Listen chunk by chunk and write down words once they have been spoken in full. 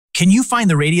Can you find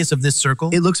the radius of this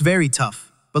circle? It looks very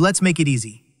tough, but let's make it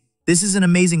easy. This is an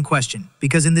amazing question,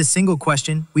 because in this single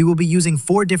question, we will be using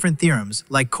 4 different theorems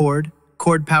like chord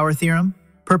power theorem,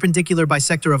 perpendicular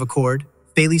bisector of a chord,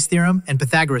 Thales Theorem, and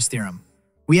Pythagoras Theorem.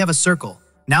 We have a circle.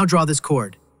 Now draw this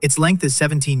chord. Its length is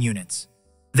 17 units.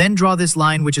 Then draw this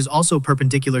line which is also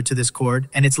perpendicular to this chord,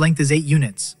 and its length is 8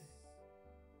 units.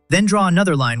 Then draw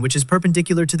another line which is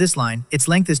perpendicular to this line. Its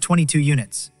length is 22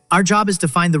 units. Our job is to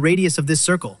find the radius of this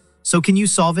circle. So can you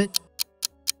solve it?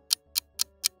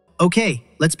 Okay,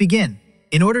 let's begin.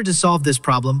 In order to solve this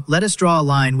problem, let us draw a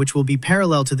line which will be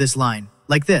parallel to this line,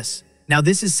 like this. Now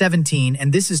this is 17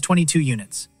 and this is 22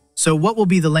 units. So what will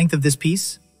be the length of this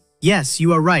piece? Yes,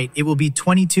 you are right. It will be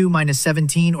 22 minus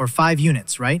 17 or 5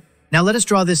 units, right? Now let us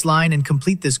draw this line and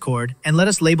complete this chord, and let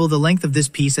us label the length of this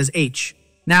piece as h.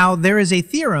 Now, there is a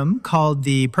theorem called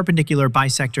the perpendicular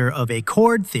bisector of a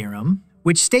chord theorem,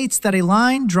 which states that a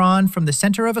line drawn from the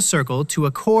center of a circle to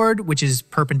a chord which is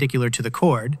perpendicular to the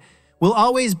chord will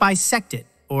always bisect it,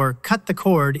 or cut the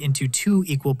chord into 2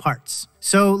 equal parts.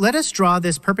 So let us draw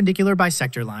this perpendicular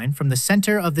bisector line from the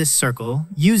center of this circle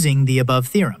using the above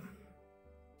theorem.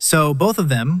 So both of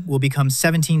them will become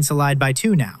 17 collide by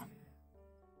 2 now.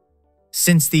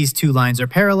 Since these 2 lines are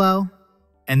parallel,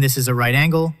 and this is a right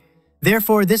angle,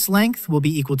 therefore this length will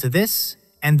be equal to this,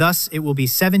 and thus it will be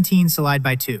 17 collide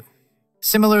by 2.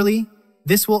 Similarly,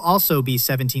 this will also be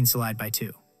 17 collide by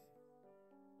 2.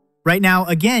 Right now,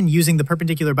 again using the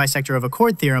perpendicular bisector of a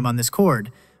chord theorem on this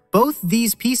chord, both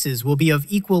these pieces will be of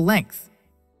equal length.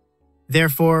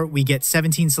 Therefore, we get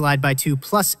 17 collide by 2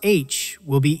 plus h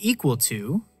will be equal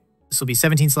to, this will be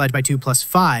 17 collide by 2 plus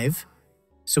 5,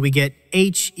 so we get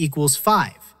h equals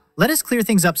 5. Let us clear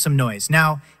things up some noise.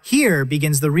 Now, here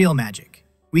begins the real magic.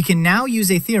 We can now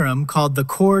use a theorem called the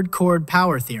Chord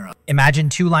Power Theorem. Imagine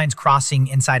 2 lines crossing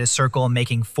inside a circle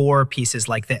making 4 pieces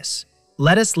like this.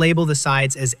 Let us label the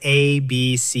sides as A,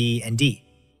 B, C, and D.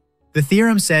 The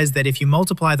theorem says that if you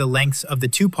multiply the lengths of the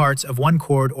 2 parts of one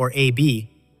chord or AB,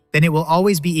 then it will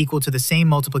always be equal to the same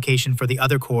multiplication for the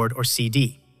other chord or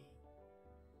CD.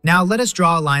 Now let us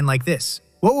draw a line like this.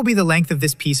 What will be the length of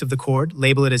this piece of the chord?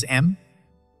 Label it as M.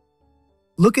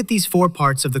 Look at these 4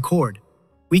 parts of the chord.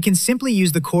 We can simply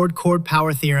use the Chord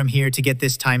Power Theorem here to get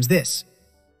this times this.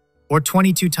 Or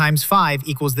 22 times 5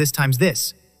 equals this times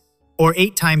this. Or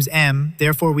 8 times M,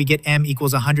 therefore we get M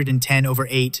equals 110 over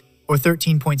 8, or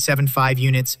 13.75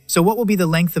 units. So what will be the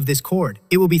length of this chord?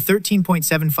 It will be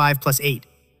 13.75 plus 8,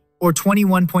 or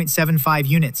 21.75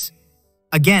 units.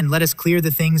 Again, let us clear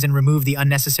the things and remove the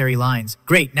unnecessary lines.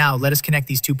 Great, now let us connect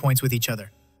these 2 points with each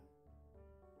other.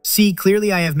 See,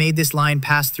 clearly I have made this line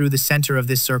pass through the center of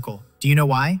this circle. Do you know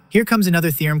why? Here comes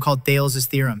another theorem called Thales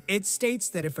Theorem. It states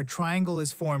that if a triangle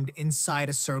is formed inside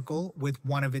a circle with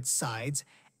one of its sides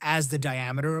as the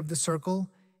diameter of the circle,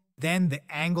 then the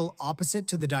angle opposite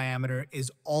to the diameter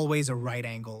is always a right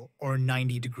angle, or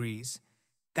 90 degrees.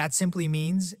 That simply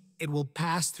means it will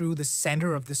pass through the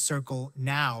center of the circle.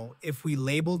 Now, if we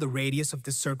label the radius of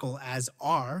the circle as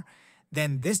r,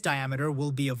 then this diameter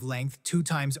will be of length 2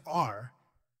 times r,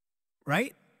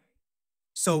 right?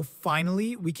 So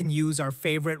finally, we can use our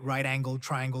favorite right-angle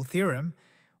triangle theorem,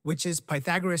 which is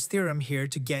Pythagoras Theorem here,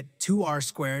 to get 2r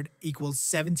squared equals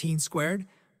 17 squared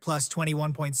plus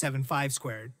 21.75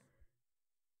 squared.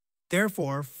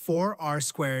 Therefore, 4r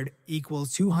squared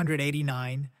equals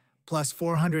 289 plus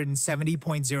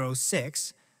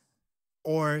 470.06,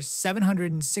 or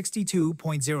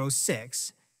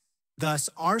 762.06. Thus,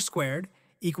 r squared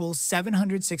equals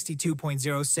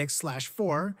 762.06 slash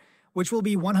 4, which will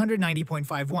be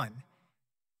 190.51.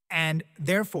 And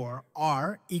therefore,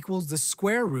 r equals the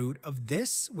square root of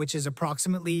this, which is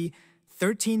approximately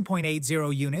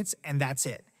 13.80 units, and that's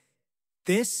it.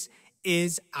 This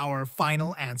is our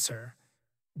final answer.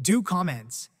 Do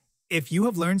comments if you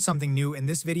have learned something new in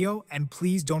this video, and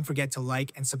please don't forget to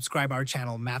like and subscribe our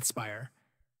channel Mathspire.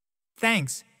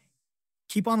 Thanks.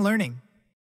 Keep on learning.